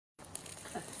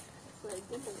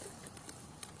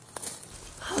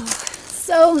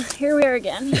So, here we are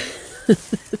again.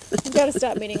 We've got to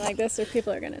stop meeting like this or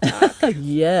people are going to talk.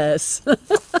 Yes.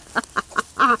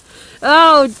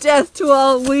 Oh, death to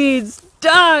all weeds!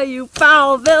 Die, you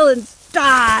foul villains!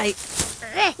 Die!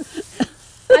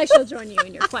 I shall join you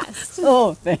in your quest.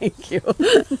 Oh, thank you.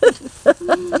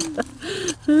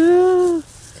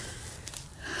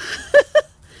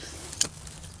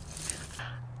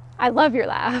 I love your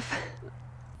laugh.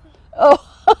 Oh.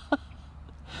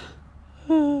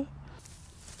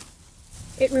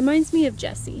 It reminds me of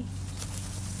Jesse.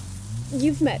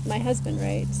 You've met my husband,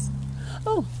 right?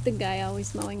 Oh. The guy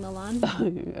always mowing the lawn.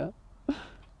 Yeah.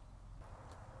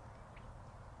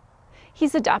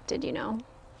 He's adopted, you know.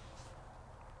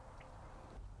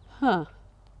 Huh.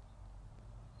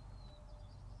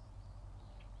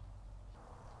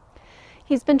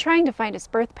 He's been trying to find his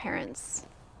birth parents.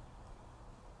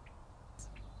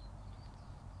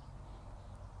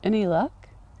 Any luck?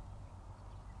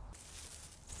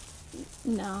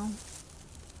 No.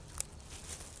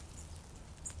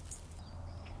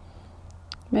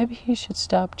 Maybe you should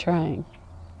stop trying.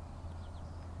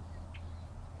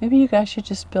 Maybe you guys should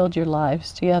just build your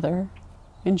lives together.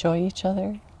 Enjoy each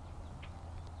other.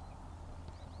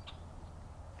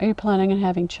 Are you planning on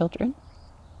having children?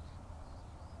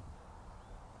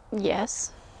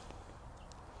 Yes.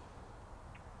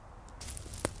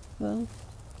 Well,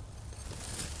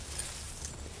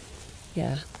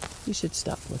 yeah, you should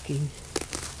stop looking.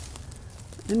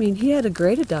 I mean, he had a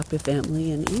great adoptive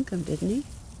family and income, didn't he?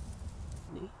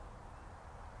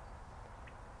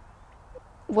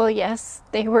 Well, yes,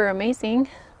 they were amazing.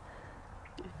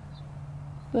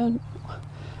 Then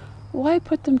why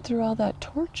put them through all that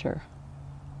torture?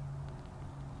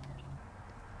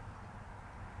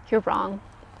 You're wrong.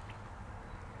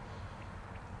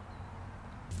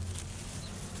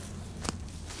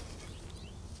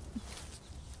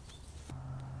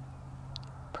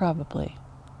 Probably.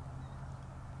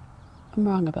 I'm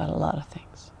wrong about a lot of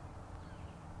things.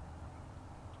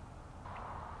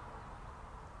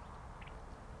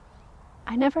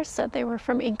 I never said they were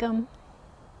from Ingham.